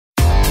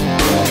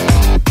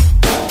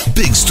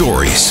Big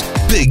stories,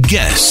 big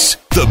guests,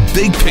 the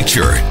big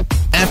picture.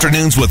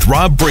 Afternoons with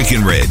Rob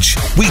Breckenridge.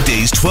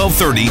 Weekdays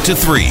 12:30 to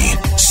 3,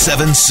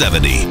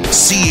 770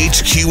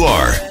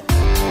 CHQR.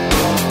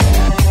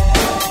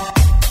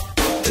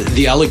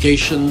 The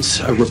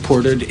allegations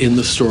reported in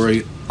the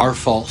story are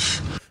false.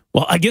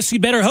 Well, I guess you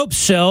better hope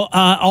so.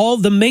 All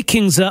the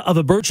makings of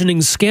a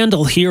burgeoning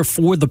scandal here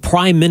for the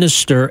Prime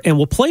Minister. And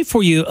we'll play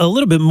for you a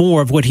little bit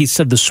more of what he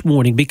said this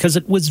morning, because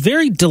it was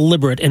very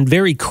deliberate and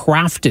very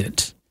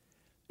crafted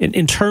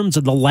in terms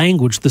of the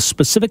language, the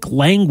specific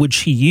language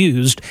he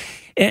used.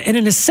 And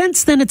in a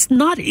sense, then, it's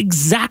not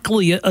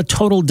exactly a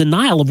total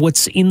denial of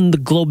what's in the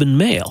Globe and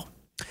Mail.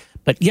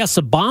 But yes,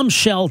 a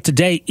bombshell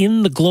today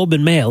in the Globe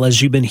and Mail,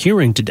 as you've been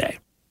hearing today.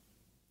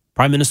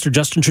 Prime Minister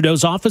Justin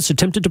Trudeau's office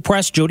attempted to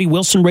press Jody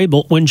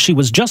Wilson-Raybould when she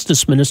was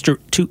Justice Minister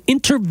to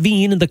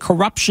intervene in the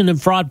corruption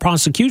and fraud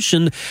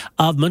prosecution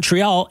of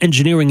Montreal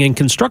engineering and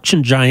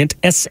construction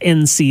giant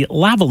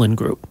SNC-Lavalin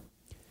Group.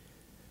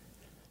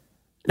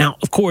 Now,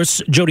 of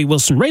course, Jody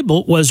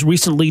Wilson-Raybould was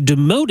recently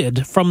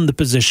demoted from the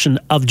position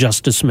of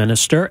Justice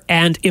Minister,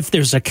 and if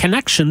there's a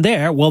connection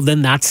there, well,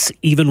 then that's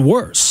even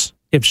worse,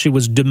 if she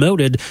was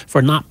demoted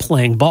for not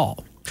playing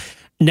ball.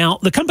 Now,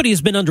 the company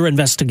has been under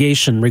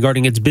investigation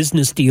regarding its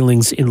business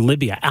dealings in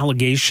Libya,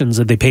 allegations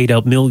that they paid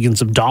out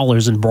millions of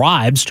dollars in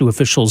bribes to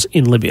officials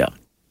in Libya.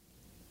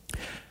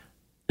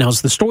 Now,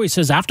 as the story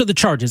says, after the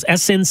charges,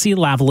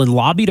 SNC-Lavalin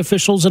lobbied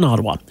officials in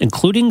Ottawa,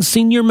 including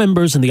senior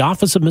members in the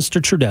office of Mr.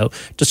 Trudeau,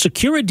 to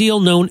secure a deal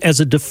known as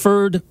a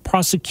deferred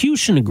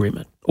prosecution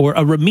agreement, or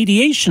a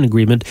remediation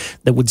agreement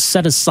that would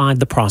set aside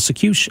the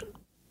prosecution.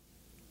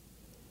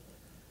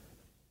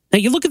 Now,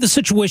 you look at the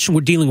situation we're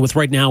dealing with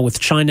right now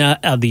with China,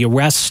 the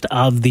arrest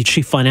of the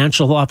chief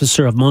financial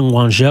officer of Meng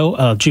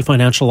Wanzhou, chief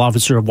financial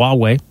officer of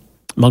Huawei,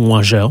 Meng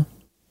Wanzhou.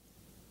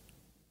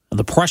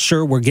 The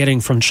pressure we're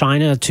getting from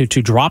China to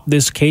drop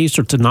this case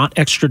or to not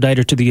extradite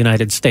her to the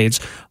United States.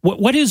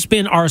 What has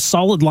been our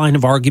solid line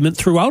of argument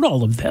throughout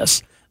all of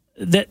this?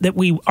 That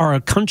we are a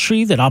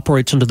country that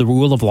operates under the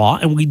rule of law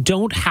and we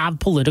don't have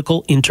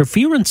political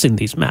interference in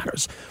these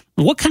matters.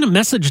 What kind of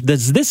message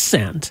does this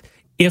send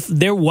if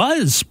there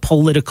was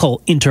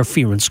political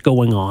interference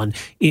going on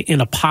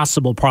in a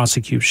possible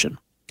prosecution?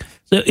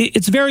 So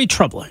it's very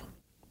troubling.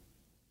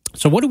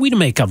 So what are we to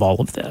make of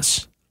all of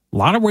this? A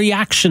lot of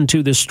reaction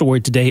to this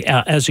story today,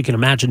 as you can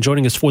imagine.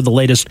 Joining us for the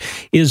latest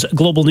is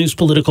Global News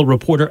political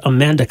reporter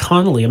Amanda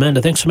Connolly.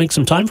 Amanda, thanks for making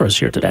some time for us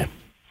here today.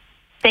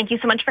 Thank you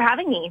so much for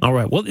having me. All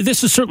right. Well,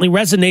 this has certainly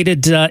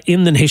resonated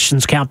in the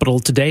nation's capital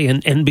today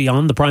and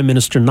beyond. The Prime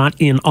Minister not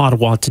in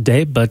Ottawa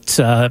today, but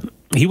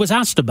he was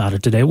asked about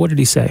it today. What did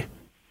he say?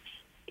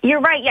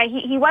 You're right. Yeah,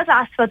 he was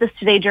asked about this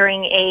today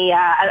during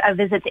a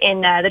visit in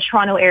the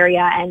Toronto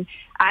area. And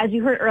as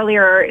you heard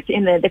earlier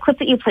in the clip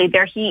that you played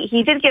there,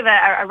 he did give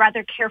a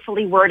rather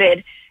carefully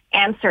worded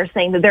answer,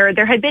 saying that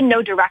there had been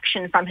no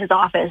direction from his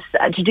office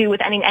to do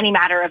with any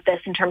matter of this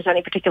in terms of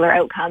any particular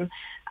outcome.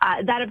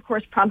 That, of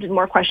course, prompted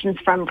more questions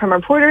from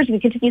reporters. We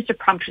continue to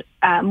prompt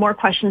more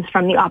questions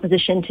from the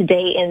opposition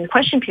today in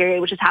question period,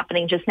 which is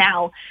happening just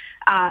now,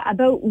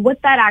 about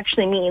what that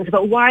actually means,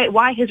 about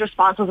why his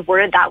response was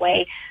worded that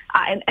way,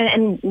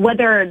 and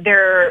whether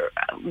there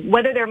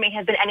may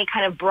have been any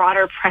kind of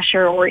broader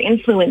pressure or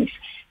influence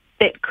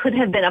that could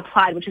have been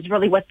applied, which is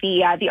really what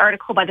the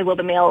article by the Globe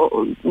and Mail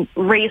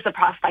raised the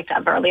prospect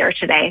of earlier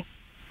today.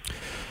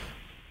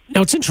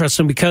 Now, it's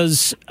interesting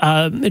because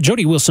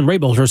Jody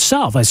Wilson-Raybould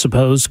herself, I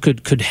suppose,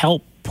 could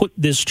help put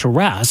this to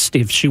rest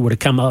if she were to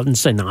come out and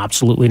say, no,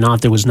 absolutely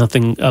not. There was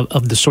nothing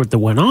of the sort that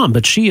went on.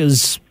 But she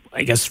is,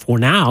 I guess, for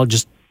now,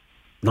 just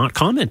not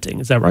commenting.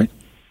 Is that right?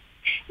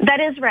 That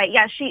is right.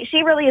 Yeah,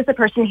 she really is the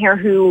person here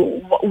who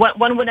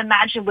one would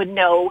imagine would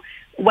know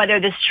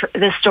whether this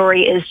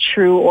story is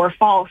true or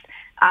false.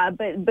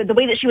 But the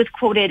way that she was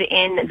quoted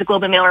in the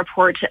Globe and Mail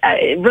report,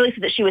 it really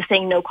said that she was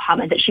saying no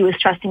comment, that she was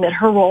stressing that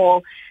her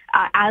role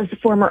as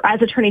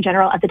Attorney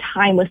General at the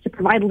time was to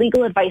provide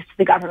legal advice to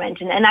the government,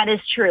 and that is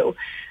true.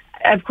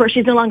 Of course,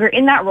 she's no longer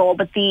in that role,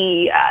 but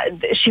she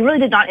really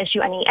did not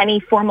issue any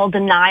formal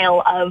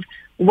denial of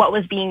what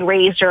was being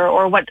raised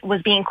or what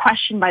was being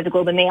questioned by the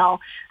Globe and Mail.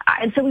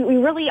 And so we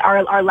really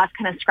are left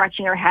kind of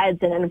scratching our heads.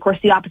 And of course,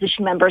 the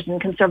opposition members and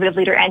Conservative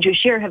leader Andrew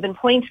Scheer have been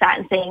pointing to that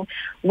and saying,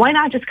 why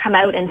not just come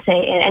out and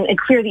say and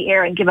clear the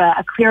air and give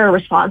a clearer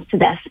response to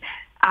this?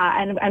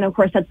 And of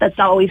course, that's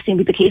not what we've seen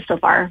be the case so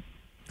far.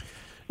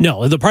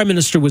 No, the Prime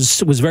Minister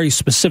was very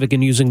specific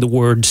in using the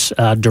words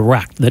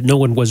direct, that no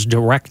one was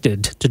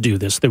directed to do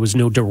this. There was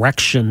no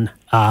direction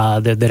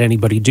that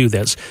anybody do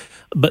this.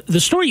 But the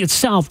story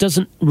itself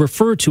doesn't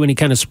refer to any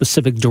kind of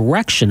specific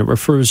direction. It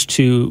refers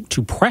to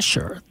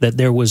pressure, that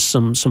there was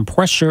some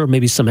pressure,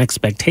 maybe some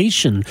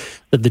expectation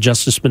that the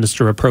Justice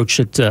Minister approach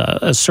it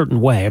a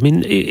certain way. I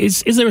mean,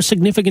 is there a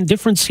significant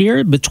difference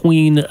here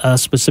between a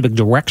specific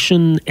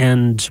direction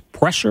and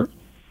pressure?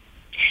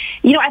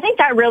 I think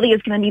that really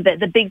is going to be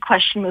the big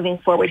question moving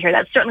forward here.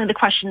 That's certainly the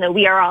question that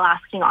we are all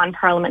asking on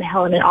Parliament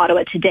Hill and in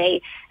Ottawa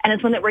today. And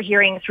it's one that we're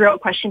hearing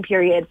throughout question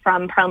period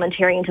from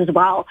parliamentarians as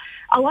well.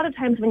 A lot of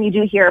times when you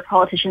do hear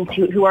politicians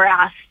who are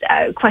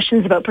asked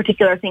questions about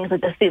particular things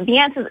like this, the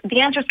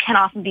answers can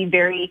often be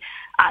very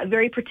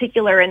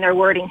particular in their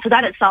wording. So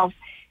that itself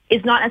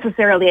is not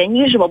necessarily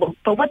unusual,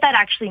 but what that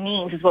actually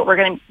means is what we're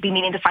going to be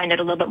needing to find out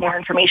a little bit more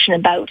information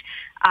about.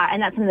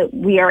 And that's something that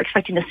we are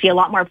expecting to see a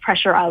lot more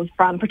pressure of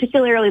from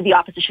particularly the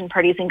opposition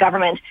parties in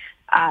government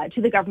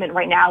to the government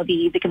right now,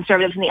 the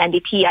Conservatives and the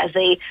NDP, as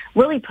they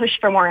really push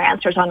for more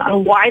answers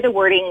on why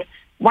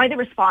the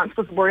response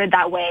was worded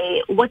that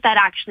way, what that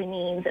actually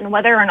means, and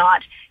whether or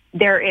not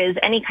there is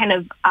any kind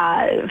of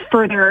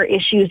further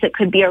issues that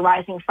could be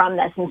arising from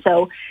this. And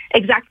so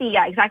exactly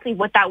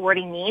what that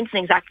wording means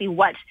and exactly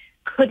what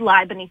could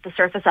lie beneath the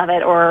surface of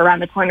it or around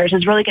the corners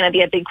is really going to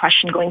be a big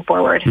question going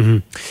forward. Mm-hmm.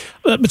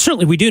 But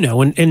certainly we do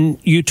know, and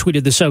you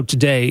tweeted this out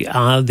today,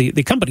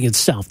 the company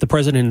itself, the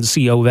president and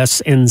CEO of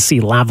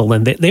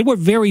SNC-Lavalin, they were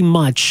very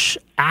much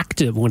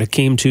active when it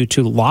came to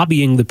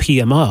lobbying the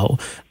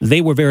PMO. They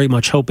were very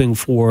much hoping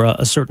for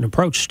a certain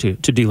approach to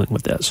dealing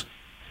with this.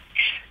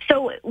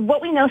 So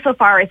what we know so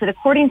far is that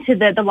according to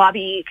the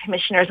Lobby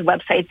Commissioner's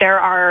website, there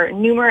are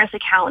numerous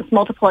accounts,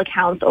 multiple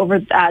accounts over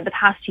the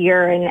past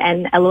year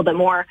and a little bit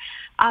more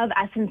of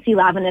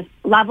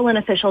SNC-Lavalin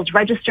officials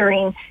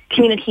registering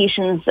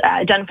communications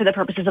done for the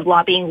purposes of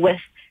lobbying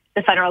with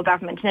the federal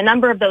government. And a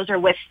number of those are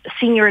with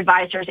senior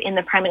advisors in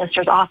the Prime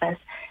Minister's office.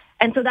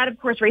 And so that, of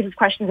course, raises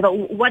questions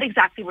about what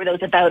exactly were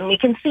those about. And we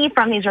can see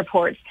from these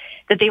reports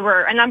that they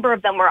were a number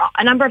of them,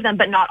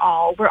 but not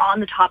all, were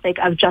on the topic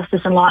of justice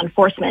and law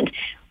enforcement.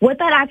 What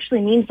that actually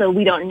means, though,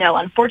 we don't know.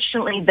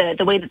 Unfortunately,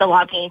 the way that the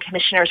Lobbying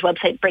Commissioner's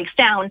website breaks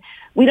down,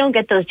 we don't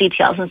get those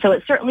details. And so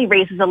it certainly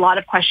raises a lot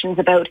of questions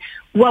about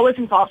what was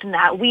involved in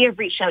that. We have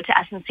reached out to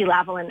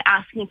SNC-Lavalin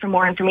asking for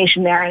more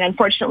information there and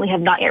unfortunately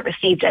have not yet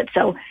received it.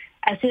 So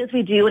as soon as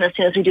we do, and as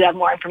soon as we do have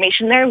more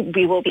information there,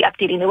 we will be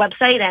updating the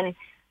website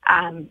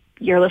and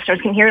your listeners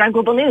can hear it on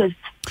Global News.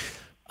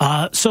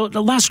 So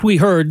the last we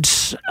heard,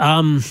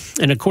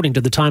 and according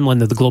to the timeline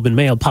that the Globe and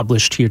Mail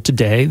published here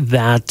today,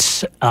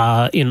 that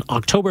in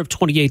October of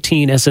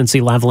 2018,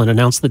 SNC-Lavalin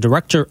announced the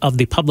director of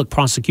the Public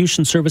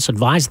Prosecution Service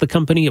advised the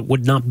company it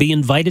would not be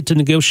invited to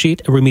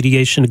negotiate a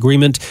remediation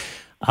agreement.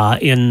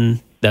 In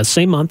that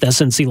same month,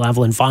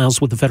 SNC-Lavalin files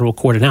with the federal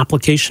court an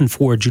application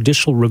for a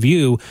judicial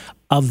review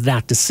of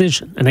that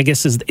decision. And I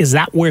guess, is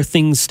that where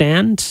things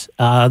stand,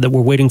 that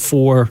we're waiting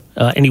for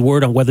any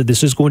word on whether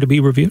this is going to be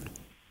reviewed?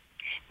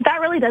 That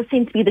really does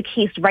seem to be the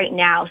case right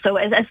now. So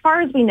as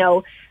far as we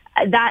know,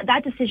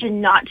 that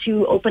decision not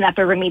to open up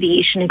a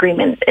remediation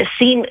agreement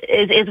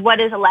is what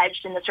is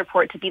alleged in this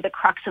report to be the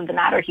crux of the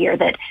matter here,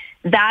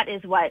 that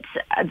is what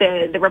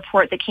the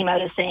report that came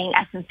out is saying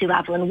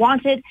SNC-Lavalin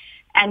wanted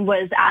and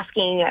was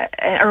asking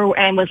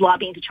and was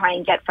lobbying to try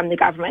and get from the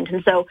government.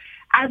 And so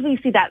as we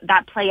see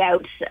that play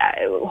out,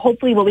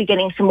 hopefully we'll be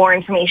getting some more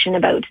information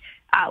about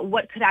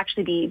what could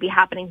actually be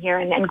happening here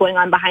and going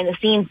on behind the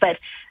scenes. But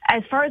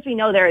as far as we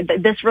know,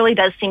 this really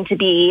does seem to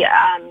be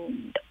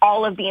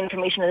all of the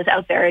information that is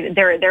out there.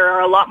 There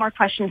are a lot more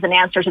questions than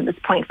answers at this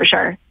point, for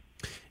sure.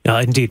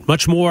 Indeed.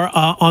 Much more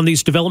on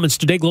these developments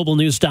today,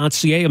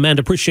 globalnews.ca. Amanda,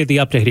 appreciate the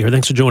update here.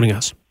 Thanks for joining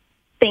us.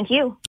 Thank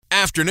you.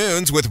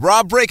 Afternoons with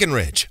Rob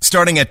Breckenridge,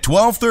 starting at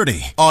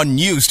 12:30 on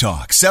News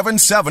Talk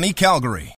 770 Calgary.